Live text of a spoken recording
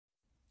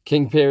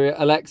Kingperior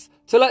elects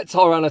to let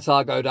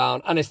Tyranitar go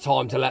down, and it's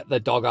time to let the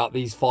dog out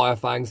these Fire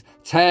Fangs,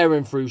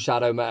 tearing through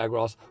Shadow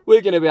Metagross.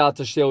 We're going to be able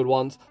to shield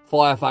once,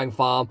 Fire Fang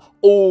farm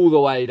all the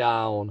way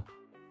down.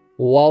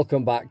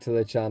 Welcome back to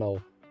the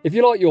channel. If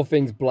you like your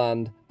things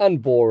bland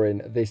and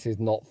boring, this is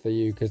not for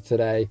you, because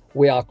today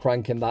we are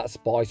cranking that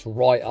spice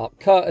right up,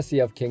 courtesy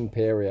of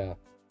Kingperior.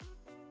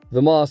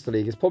 The Master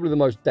League is probably the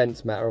most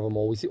dense meta of them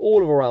all. We see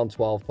all of around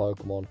 12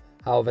 Pokemon.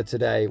 However,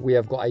 today we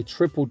have got a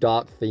triple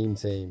dark theme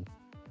team.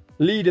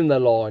 Leading the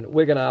line,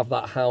 we're going to have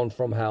that Hound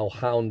from Hell,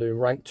 Houndoom,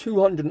 ranked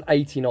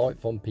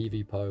 289th on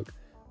Pvpoke.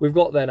 We've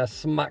got then a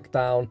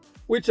Smackdown,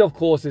 which of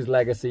course is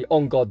Legacy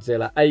on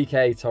Godzilla,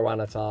 aka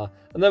Tyranitar.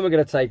 And then we're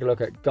going to take a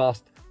look at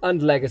Gust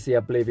and Legacy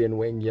Oblivion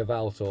Wing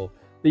Yveltal.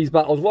 These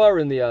battles were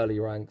in the early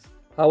ranks.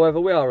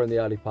 However, we are in the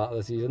early part of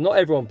the season. Not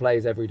everyone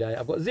plays every day.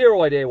 I've got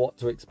zero idea what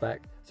to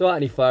expect. So without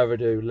any further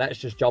ado, let's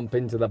just jump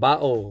into the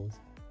battles.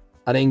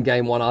 And in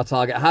game one, our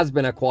target has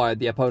been acquired.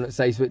 The opponent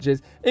safe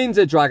switches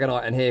into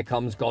Dragonite, and here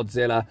comes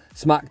Godzilla.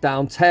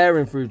 Smackdown,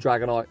 tearing through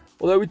Dragonite.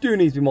 Although we do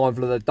need to be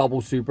mindful of the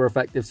double super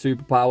effective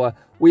superpower.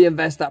 We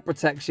invest that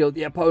Protect Shield.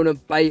 The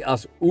opponent bait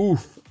us.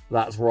 Oof,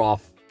 that's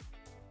rough.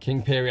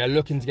 Kingperior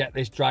looking to get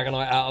this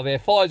Dragonite out of here.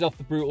 Fires off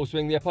the Brutal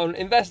Swing. The opponent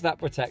invests that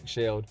Protect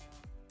Shield.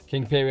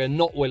 Kingperior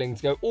not willing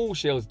to go all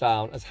shields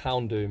down, as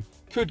Houndoom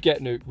could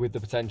get nuked with the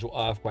potential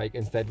Earthquake.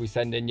 Instead, we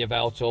send in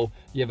Yveltal.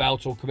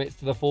 Yveltal commits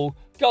to the full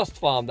Gust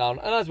farm down,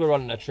 and as we're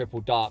running a triple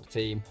dark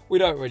team, we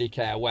don't really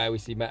care where we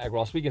see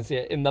Metagross. We can see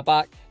it in the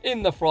back,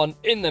 in the front,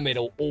 in the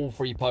middle. All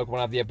three Pokemon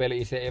have the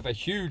ability to hit for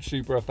huge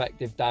super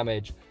effective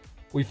damage.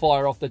 We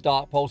fire off the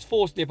Dark Pulse,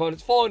 force the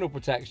opponent's final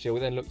Protect Shield. We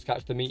then look to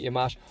catch the Meteor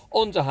Mash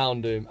onto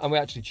Houndoom, and we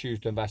actually choose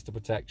to invest the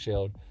Protect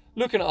Shield.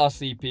 Looking at our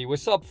CP, we're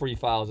sub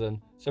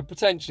 3000, so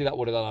potentially that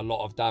would have done a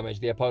lot of damage.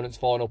 The opponent's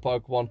final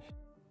Pokemon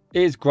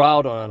is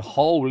Groudon, and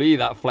holy,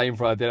 that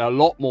Flamethrower did a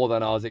lot more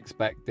than I was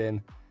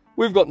expecting.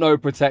 We've got no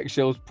Protect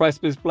Shields.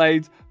 Precipice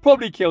Blades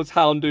probably kills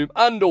Houndoom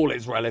and all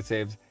its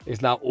relatives.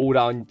 It's now all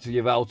down to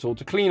Yveltal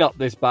to clean up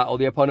this battle.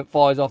 The opponent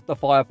fires off the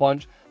Fire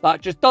Punch. That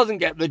just doesn't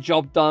get the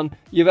job done.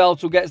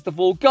 Yveltal gets the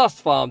full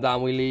Gust farm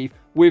down. We leave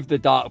with the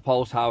Dark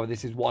Pulse. However,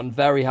 this is one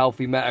very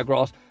healthy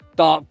Metagross.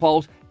 Dark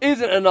Pulse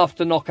isn't enough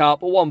to knock out,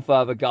 but one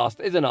further Gust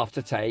is enough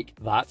to take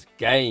that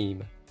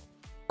game.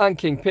 And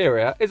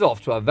Kingperior is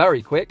off to a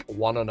very quick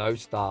 1-0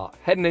 start.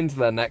 Heading into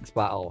the next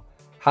battle.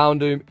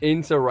 Houndoom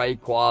into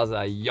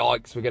Rayquaza.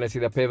 Yikes, we're going to see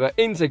the pivot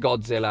into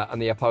Godzilla,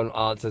 and the opponent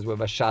answers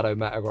with a Shadow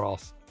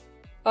Metagross.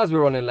 As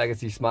we're running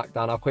Legacy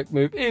Smackdown, our quick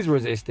move is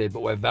resisted,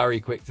 but we're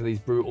very quick to these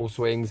Brutal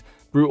Swings.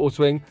 Brutal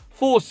Swing,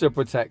 force to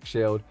Protect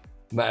Shield.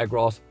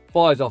 Metagross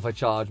fires off a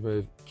charge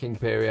move.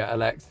 Kingperior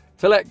elects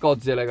to let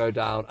Godzilla go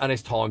down, and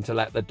it's time to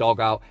let the dog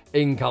out.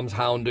 In comes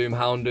Houndoom.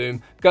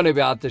 Houndoom going to be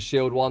able to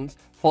shield once.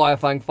 Fire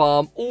Fang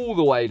farm all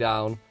the way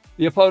down.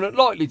 The opponent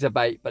likely to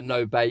bait, but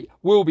no bait.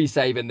 Will be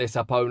saving this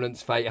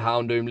opponent's fate.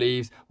 Houndoom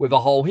leaves with a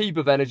whole heap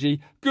of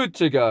energy. Good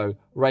to go.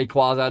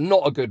 Rayquaza,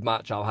 not a good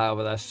matchup.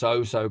 However, they're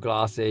so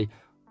glassy.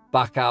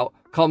 Back out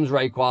comes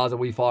Rayquaza.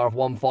 We fire off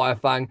one Fire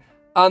Fang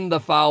and the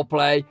Foul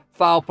Play.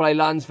 Foul Play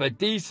lands for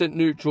decent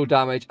neutral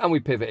damage, and we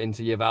pivot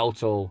into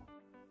Yveltal.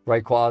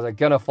 Rayquaza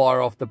gonna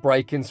fire off the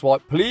Breaking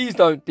Swipe. Please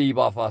don't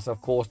debuff us.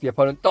 Of course, the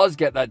opponent does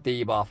get that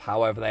debuff.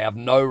 However, they have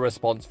no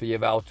response for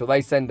Yveltal.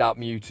 They send out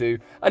Mewtwo,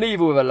 and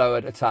even with a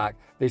lowered attack,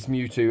 this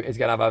Mewtwo is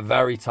gonna have a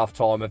very tough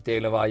time of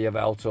dealing with our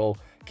Yveltal.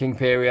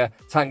 Kingperior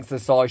tanks the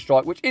Side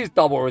Strike, which is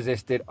double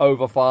resisted,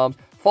 over farms,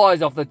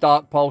 fires off the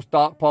Dark Pulse.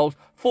 Dark Pulse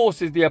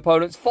forces the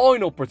opponent's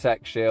final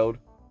Protect Shield.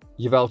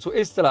 Yveltal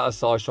is still out of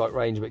Side Strike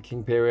range, but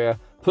Kingperior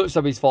puts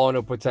up his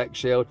final Protect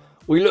Shield.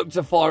 We look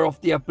to fire off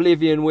the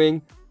Oblivion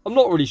Wing. I'm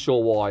not really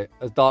sure why,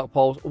 as Dark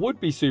Pulse would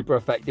be super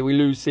effective. We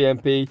lose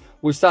CMP,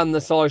 withstand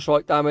the Side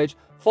Strike damage,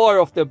 fire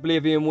off the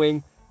Oblivion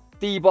Wing,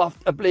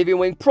 debuffed Oblivion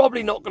Wing,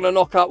 probably not going to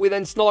knock out. We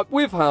then snipe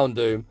with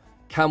Houndoom.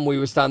 Can we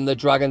withstand the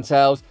Dragon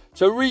Tails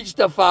to reach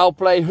the Foul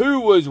Play?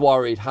 Who was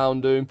worried?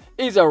 Houndoom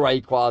is a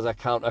Rayquaza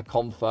counter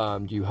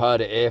confirmed. You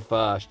heard it here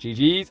first.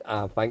 GG's,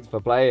 and thanks for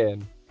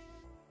playing.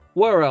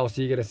 Where else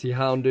are you going to see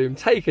Houndoom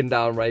taking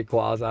down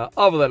Rayquaza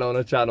other than on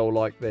a channel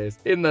like this?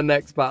 In the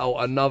next battle,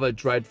 another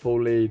dreadful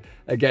lead.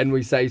 Again,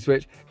 we say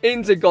switch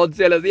into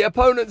Godzilla. The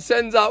opponent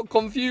sends out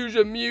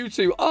Confusion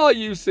Mewtwo. Are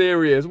you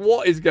serious?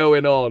 What is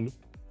going on?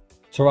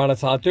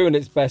 Tyranitar doing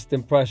its best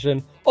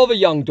impression of a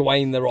young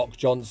Dwayne The Rock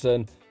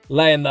Johnson,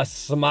 laying the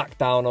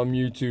smackdown on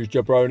Mewtwo's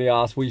jabroni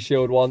ass. We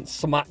shield once,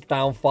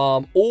 smackdown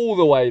farm all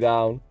the way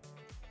down.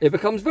 It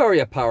becomes very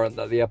apparent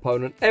that the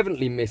opponent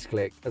evidently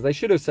misclicked, as they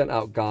should have sent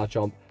out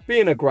Garchomp.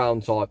 Being a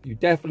ground type, you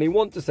definitely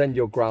want to send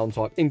your ground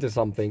type into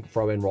something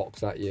throwing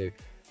rocks at you.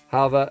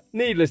 However,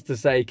 needless to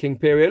say,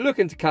 Kingperior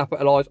looking to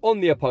capitalise on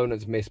the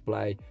opponent's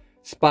misplay,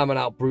 spamming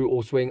out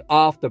Brutal Swing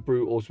after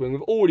Brutal Swing.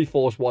 We've already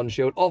forced one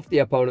shield off the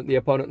opponent. The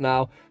opponent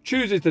now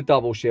chooses to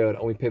double shield,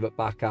 and we pivot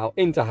back out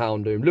into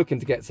Houndoom, looking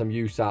to get some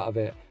use out of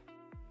it.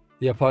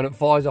 The opponent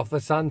fires off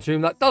the Sand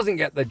Tomb. That doesn't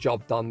get the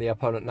job done. The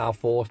opponent now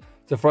forced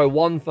to throw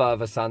one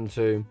further Sand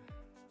Tomb.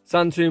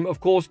 Sand Tomb,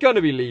 of course, going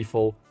to be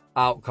lethal.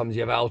 Out comes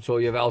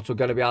Yveltal. Yveltal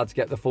going to be able to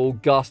get the full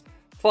gust.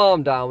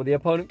 Farm down with the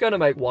opponent going to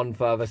make one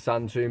further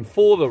Sand Tomb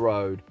for the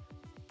road.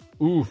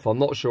 Oof, I'm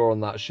not sure on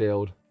that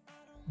shield.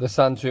 The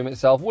Sand Tomb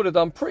itself would have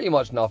done pretty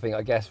much nothing.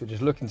 I guess we're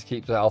just looking to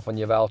keep the health on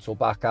Yveltal.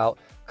 Back out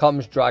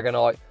comes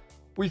Dragonite.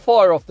 We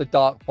fire off the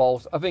Dark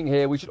Pulse. I think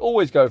here we should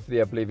always go for the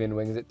Oblivion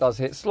Wings. It does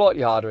hit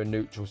slightly harder in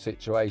neutral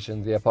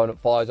situations. The opponent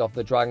fires off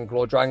the Dragon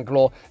Claw. Dragon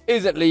Claw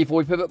isn't lethal.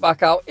 We pivot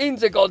back out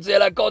into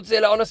Godzilla.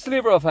 Godzilla on a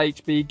sliver of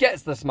HP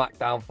gets the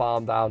smackdown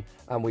farm down.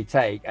 And we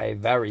take a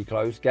very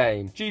close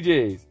game.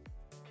 GG's.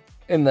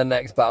 In the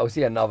next battle, we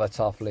see another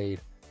tough lead.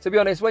 To be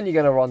honest, when you're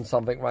going to run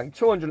something ranked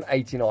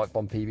 289th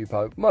on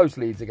Pvpokes, most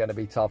leads are going to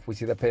be tough. We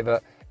see the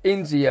pivot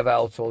into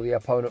Yveltal. The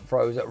opponent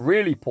throws at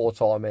really poor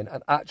timing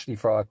and actually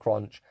throw a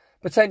crunch,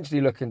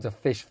 potentially looking to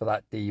fish for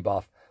that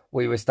debuff.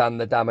 We withstand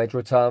the damage,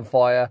 return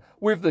fire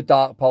with the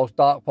Dark Pulse.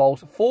 Dark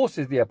Pulse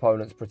forces the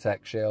opponent's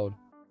Protect Shield.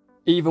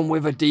 Even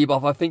with a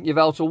debuff, I think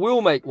Yveltal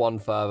will make one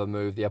further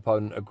move. The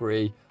opponent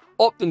agree,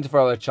 opting to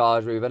throw a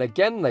charge move, and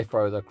again they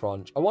throw the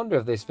crunch. I wonder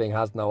if this thing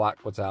has no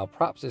Aqua Tail.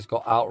 Perhaps it's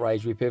got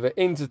Outrage. We pivot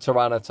into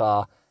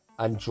Tyranitar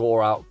and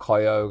draw out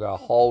Kyogre.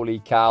 Holy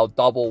cow,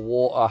 double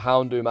water.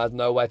 Houndoom has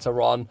nowhere to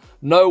run,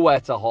 nowhere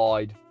to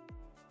hide.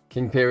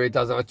 Kingperior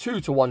does have a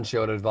 2-to-1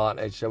 shield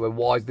advantage, so we're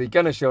wisely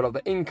going to shield up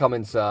the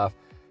incoming Surf.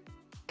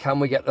 Can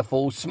we get the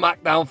full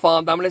smackdown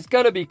farm down? And it's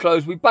going to be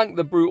close. We bank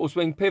the Brutal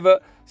Swing,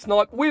 pivot,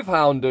 snipe with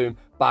Houndoom.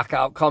 Back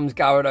out comes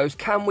Gyarados.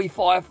 Can we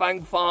Fire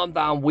Fang farm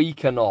down? We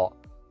cannot.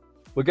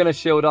 We're going to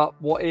shield up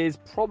what is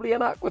probably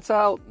an Aqua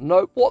Tail.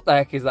 Nope. What the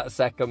heck is that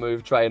second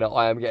move, trainer?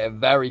 I am getting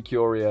very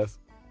curious.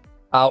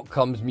 Out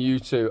comes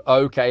Mewtwo.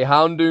 Okay,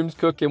 Houndoom's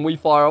cooking. We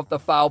fire off the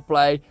Foul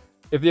Play.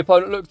 If the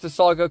opponent looks to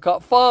Psycho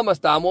Cut, farm us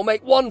down, we'll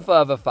make one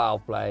further Foul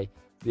Play.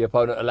 The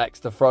opponent elects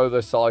to throw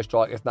the Side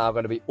Strike. It's now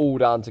going to be all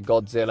down to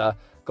Godzilla.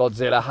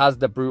 Godzilla has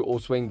the Brutal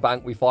Swing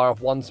bank. We fire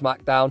off one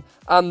Smackdown.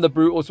 And the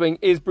Brutal Swing.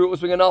 Is Brutal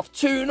Swing enough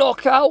to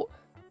knock out?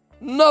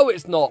 No,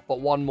 it's not.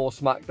 But one more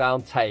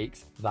Smackdown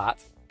takes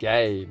that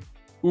game.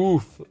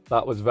 Oof,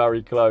 that was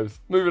very close.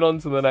 Moving on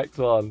to the next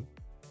one.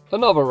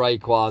 Another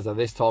Rayquaza.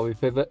 This time we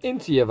pivot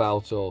into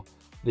Yveltal.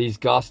 These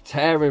gusts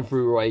tearing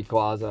through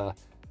Rayquaza.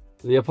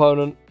 The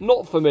opponent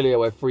not familiar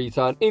with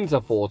 3-turn into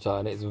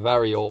 4-turn. It's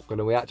very awkward,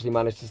 and we actually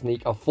managed to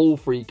sneak a full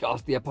 3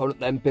 gust. The opponent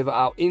then pivot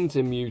out into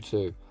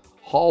Mewtwo.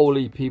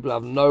 Holy, people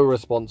have no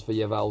response for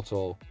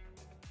Yveltal.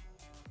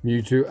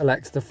 Mewtwo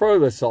elects to throw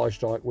the Side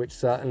Strike, which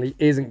certainly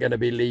isn't going to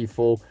be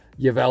lethal.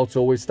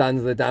 Yveltal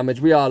withstands the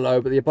damage. We are low,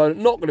 but the opponent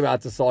not going to be able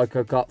to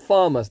Psycho Cut,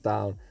 farm us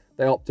down.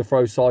 They opt to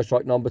throw Side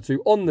Strike number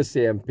 2 on the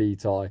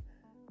CMP tie.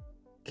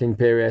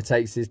 Kingperior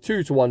takes his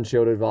 2-to-1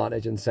 shield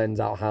advantage and sends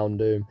out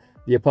Houndoom.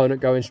 The opponent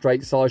going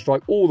straight Side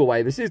Strike all the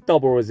way. This is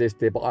double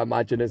resisted, but I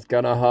imagine it's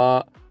going to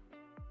hurt.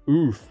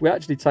 Oof, we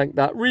actually tanked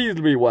that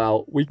reasonably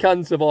well. We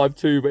can survive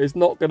 2, but it's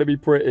not going to be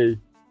pretty.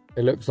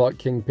 It looks like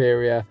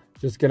Kingperior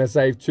just going to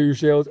save 2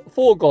 shields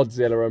for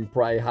Godzilla and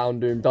Prey.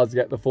 Houndoom does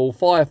get the full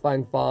Fire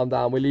Fang farm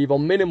down. We leave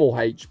on minimal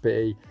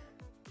HP.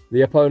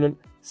 The opponent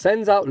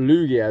sends out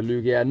Lugia.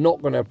 Lugia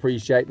not going to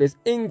appreciate this.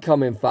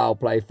 Incoming Foul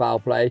Play. Foul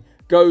Play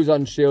goes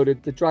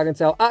unshielded. The Dragon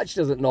Tail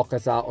actually doesn't knock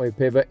us out. We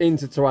pivot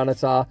into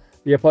Tyranitar.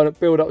 The opponent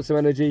build up some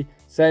energy,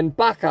 send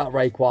back out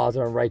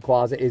Rayquaza, and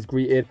Rayquaza is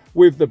greeted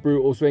with the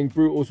Brutal Swing.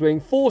 Brutal Swing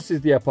forces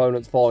the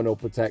opponent's final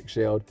Protect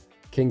Shield.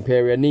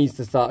 Kingperior needs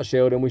to start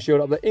shielding. We shield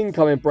up the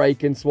incoming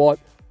Break-In Swipe.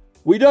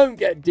 We don't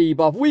get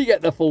debuff. We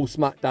get the full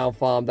Smackdown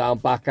farm down.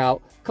 Back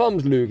out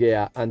comes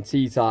Lugia, and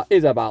Tita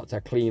is about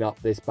to clean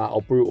up this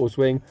battle. Brutal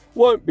Swing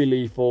won't be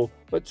lethal,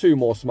 but 2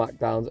 more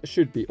Smackdowns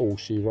should be all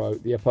she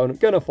wrote. The opponent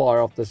going to fire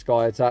off the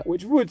Sky Attack,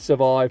 which would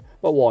survive,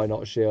 but why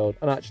not shield?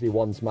 And actually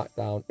 1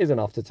 Smackdown is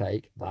enough to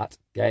take that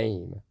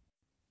game.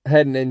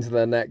 Heading into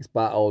the next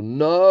battle.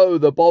 No,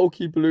 the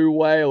bulky blue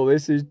whale.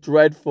 This is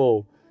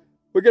dreadful.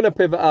 We're going to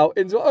pivot out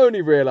into our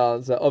only real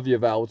answer of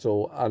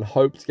Yveltal and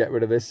hope to get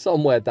rid of this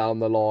somewhere down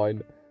the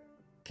line.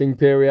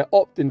 Kingperior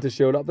opting to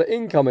shield up the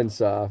incoming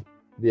Surf.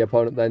 The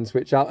opponent then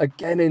switch out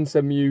again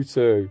into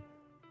Mewtwo.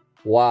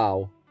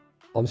 Wow.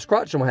 I'm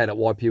scratching my head at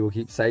why people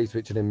keep save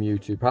switching in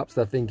Mewtwo. Perhaps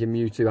they're thinking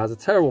Mewtwo has a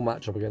terrible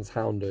matchup against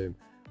Houndoom.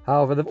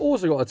 However, they've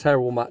also got a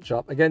terrible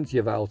matchup against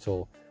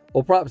Yveltal.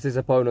 Or perhaps his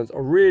opponents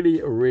are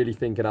really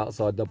thinking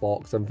outside the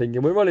box and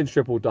thinking we're running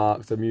triple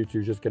dark, so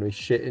Mewtwo's just going to be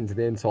shit into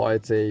the entire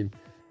team.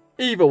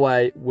 Either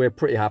way, we're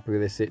pretty happy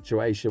with this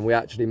situation. We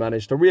actually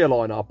managed to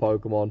realign our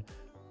Pokemon.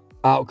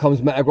 Out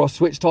comes Metagross.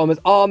 Switch timers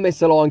are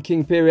misaligned.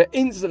 Kingperior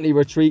instantly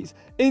retreats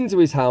into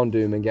his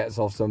Houndoom and gets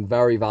off some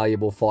very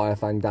valuable Fire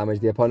Fang damage.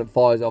 The opponent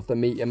fires off the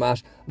Meteor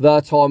Mash. The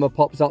timer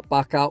pops up.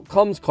 Back out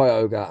comes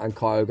Kyogre, and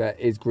Kyogre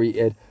is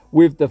greeted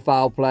with the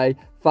Foul Play.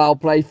 Foul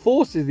Play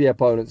forces the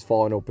opponent's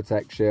final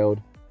Protect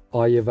Shield.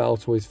 Our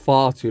Yveltal is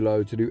far too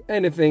low to do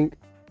anything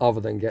other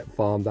than get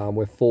farmed down.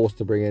 We're forced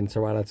to bring in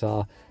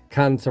Tyranitar.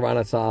 Can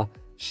Tyranitar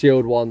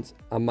shield once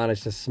and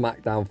manage to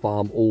Smackdown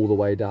farm all the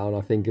way down?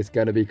 I think it's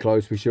going to be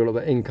close. We shield up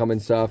the incoming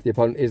Surf. The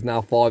opponent is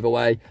now 5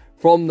 away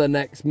from the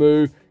next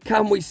move.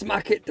 Can we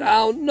smack it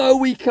down? No,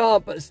 we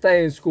can't, but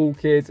stay in school,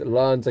 kids.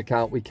 Learn to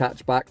count. We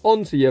catch back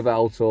onto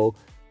Yveltal.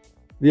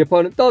 The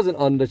opponent doesn't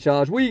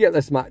undercharge. We get the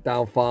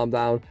smackdown farm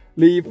down.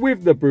 Leave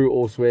with the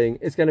brutal swing.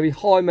 It's going to be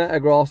high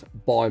Metagross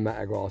by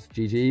Metagross.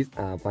 GG's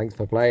and thanks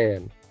for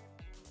playing.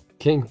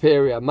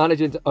 Kingperior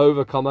managing to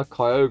overcome a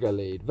Kyogre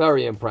lead.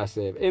 Very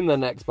impressive. In the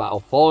next battle,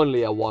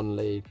 finally a 1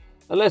 lead.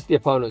 Unless the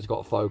opponent's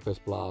got Focus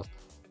Blast.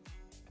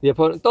 The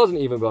opponent doesn't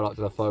even build up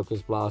to the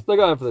Focus Blast. They're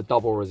going for the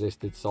double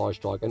resisted Side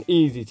Strike. An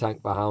easy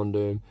tank by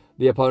Houndoom.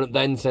 The opponent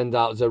then sends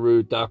out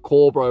Zarude, their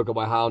core broker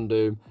by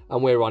Houndoom.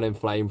 And we're running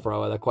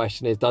Flamethrower. The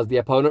question is, does the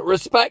opponent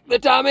respect the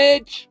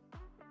damage?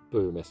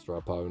 Boo, Mr.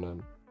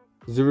 Opponent.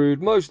 Zarude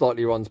most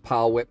likely runs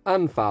Power Whip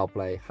and Foul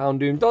Play.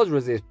 Houndoom does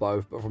resist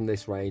both, but from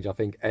this range, I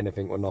think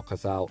anything will knock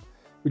us out.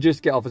 We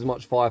just get off as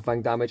much Fire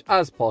Fang damage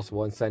as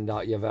possible and send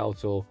out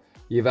Yveltal.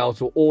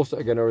 Yveltal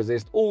also going to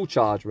resist all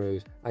charge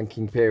moves, and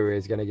Kingperior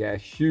is going to get a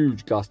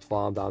huge Gust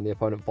farm down. The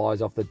opponent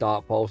fires off the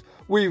Dark Pulse.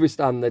 We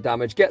withstand the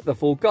damage, get the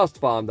full Gust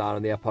farm down,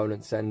 and the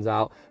opponent sends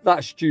out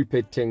that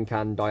stupid Tin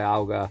Can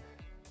Dialga.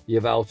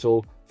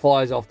 Yveltal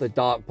fires off the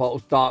Dark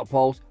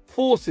Pulse,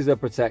 forces a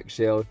Protect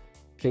Shield.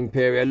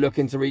 Kingperior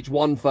looking to reach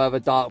one further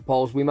Dark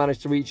Pulse. We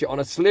managed to reach it on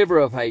a sliver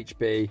of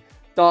HP.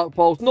 Dark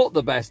Pulse, not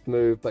the best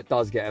move, but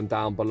does get him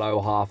down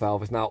below half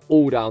health. It's now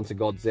all down to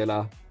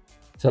Godzilla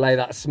to lay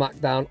that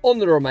smackdown on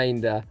the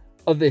remainder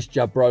of this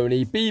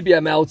jabroni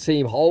BBML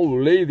team.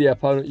 Holy, the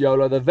opponent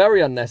YOLO the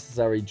very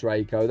unnecessary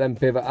Draco, then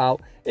pivot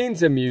out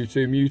into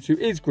Mewtwo. Mewtwo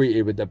is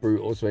greeted with the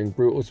Brutal Swing.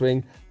 Brutal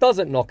Swing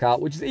doesn't knock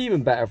out, which is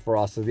even better for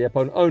us, as the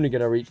opponent only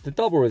going to reach the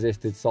double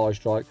resisted Side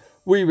Strike.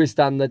 We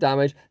withstand the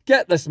damage,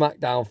 get the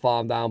smackdown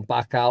farm down,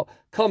 back out,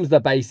 comes the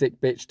basic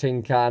bitch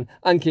Tin Can,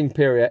 and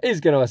Kingperior is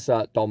going to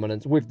assert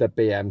dominance with the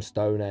BM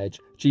Stone Edge.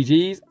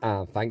 GG's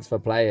and thanks for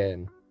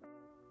playing.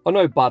 I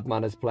know bad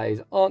manners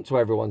plays aren't to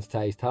everyone's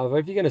taste, however,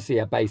 if you're going to see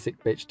a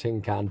basic bitch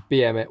Tin Can,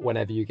 BM it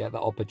whenever you get the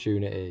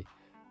opportunity.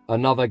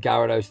 Another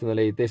Gyarados in the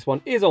lead, this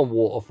one is on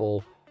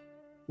Waterfall,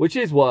 which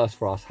is worse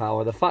for us,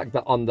 however, the fact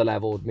that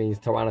underleveled means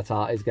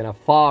Tyranitar is going to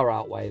far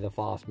outweigh the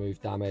fast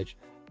move damage.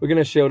 We're going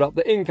to shield up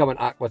the incoming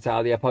Aqua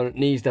Tower, the opponent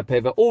needs to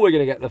pivot, or we're going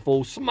to get the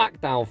full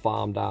smackdown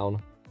farm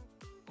down.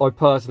 I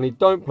personally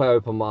don't play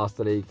Open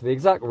Master League for the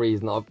exact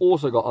reason that I've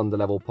also got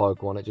underlevel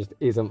Pokemon. It just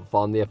isn't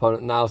fun. The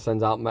opponent now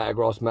sends out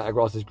Metagross.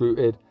 Metagross is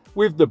greeted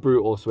with the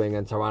Brutal Swing,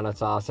 and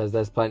Tyranitar says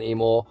there's plenty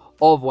more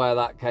of where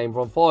that came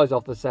from. Fires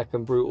off the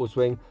second Brutal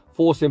Swing,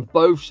 forcing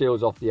both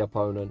shields off the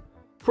opponent.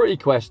 Pretty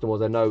questionable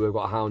as I know we've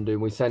got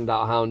Houndoom. We send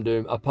out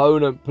Houndoom.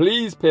 Opponent,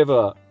 please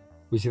pivot.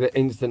 We see the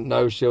instant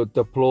no shield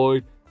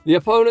deployed. The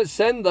opponent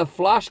send the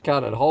Flash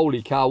Cannon.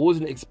 Holy cow,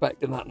 wasn't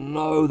expecting that.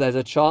 No, there's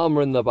a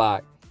Charmer in the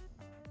back.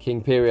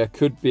 Kingperior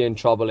could be in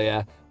trouble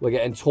here. We're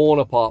getting torn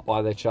apart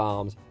by the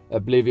charms.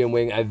 Oblivion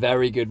Wing, a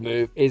very good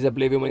move. Is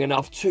Oblivion Wing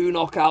enough to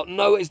knock out?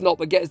 No, it's not,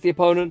 but gets the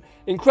opponent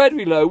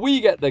incredibly low. We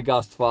get the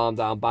Gust farm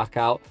down, back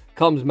out.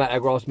 Comes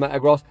Metagross.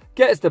 Metagross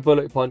gets the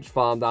Bullet Punch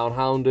farm down.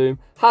 Houndoom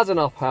has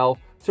enough health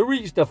to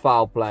reach the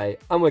Foul Play,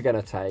 and we're going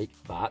to take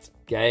that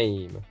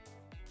game.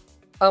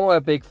 Am I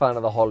a big fan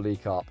of the Holiday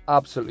Cup?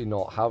 Absolutely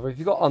not. However, if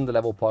you've got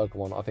underlevel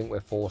Pokemon, I think we're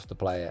forced to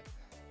play it.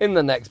 In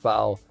the next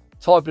battle,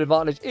 type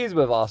advantage is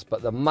with us,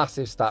 but the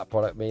massive stat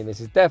product mean this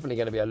is definitely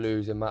going to be a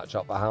losing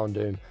matchup for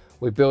Houndoom.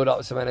 We build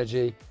up some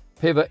energy,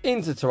 pivot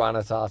into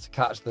Tyranitar to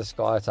catch the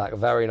Sky Attack.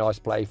 Very nice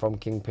play from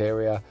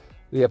Kingperior.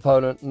 The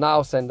opponent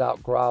now send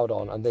out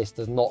Groudon, and this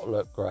does not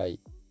look great.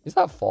 Is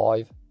that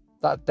 5?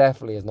 That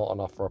definitely is not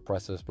enough for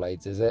Oppressor's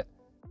Blades, is it?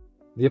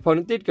 The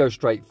opponent did go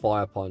straight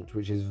Fire Punch,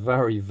 which is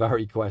very,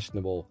 very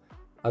questionable,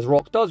 as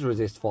Rock does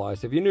resist fire.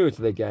 So if you're newer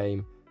to the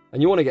game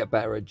and you want to get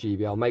better at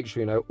GBL, make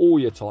sure you know all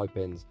your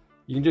type-ins.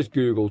 You can just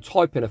Google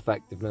type in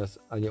effectiveness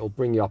and it'll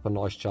bring you up a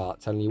nice chart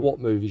telling you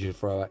what move you should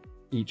throw at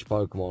each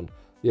Pokemon.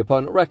 The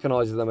opponent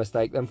recognises the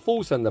mistake, then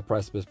full send the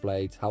Precipice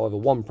Blades. However,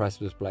 one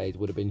Precipice Blade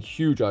would have been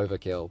huge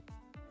overkill.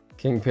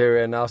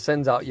 Kingperior now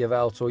sends out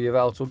Yveltal.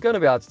 Yveltal going to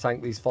be able to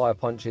tank these fire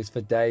punches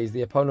for days.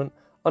 The opponent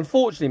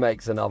unfortunately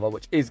makes another,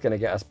 which is going to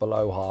get us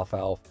below half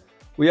health.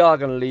 We are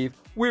going to leave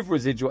with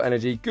residual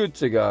energy, good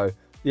to go.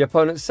 The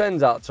opponent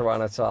sends out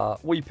Tyranitar,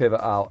 we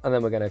pivot out, and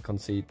then we're going to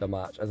concede the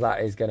match, as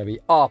that is going to be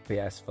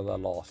RPS for the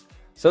loss.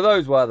 So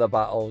those were the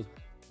battles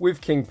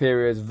with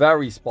Kingperior's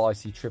very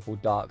spicy triple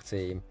dark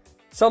team.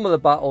 Some of the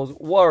battles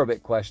were a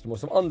bit questionable,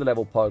 some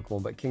underlevel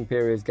Pokemon, but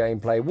Kingperior's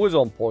gameplay was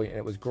on point, and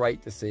it was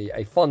great to see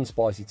a fun,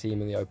 spicy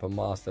team in the Open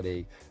Master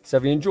League. So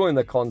if you're enjoying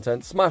the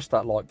content, smash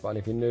that like button.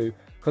 If you're new,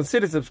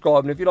 consider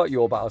subscribing. If you like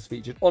your battles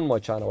featured on my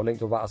channel, a link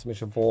to a battle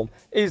submission form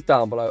is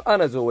down below.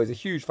 And as always, a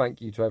huge thank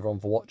you to everyone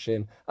for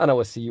watching, and I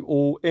will see you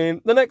all in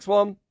the next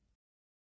one.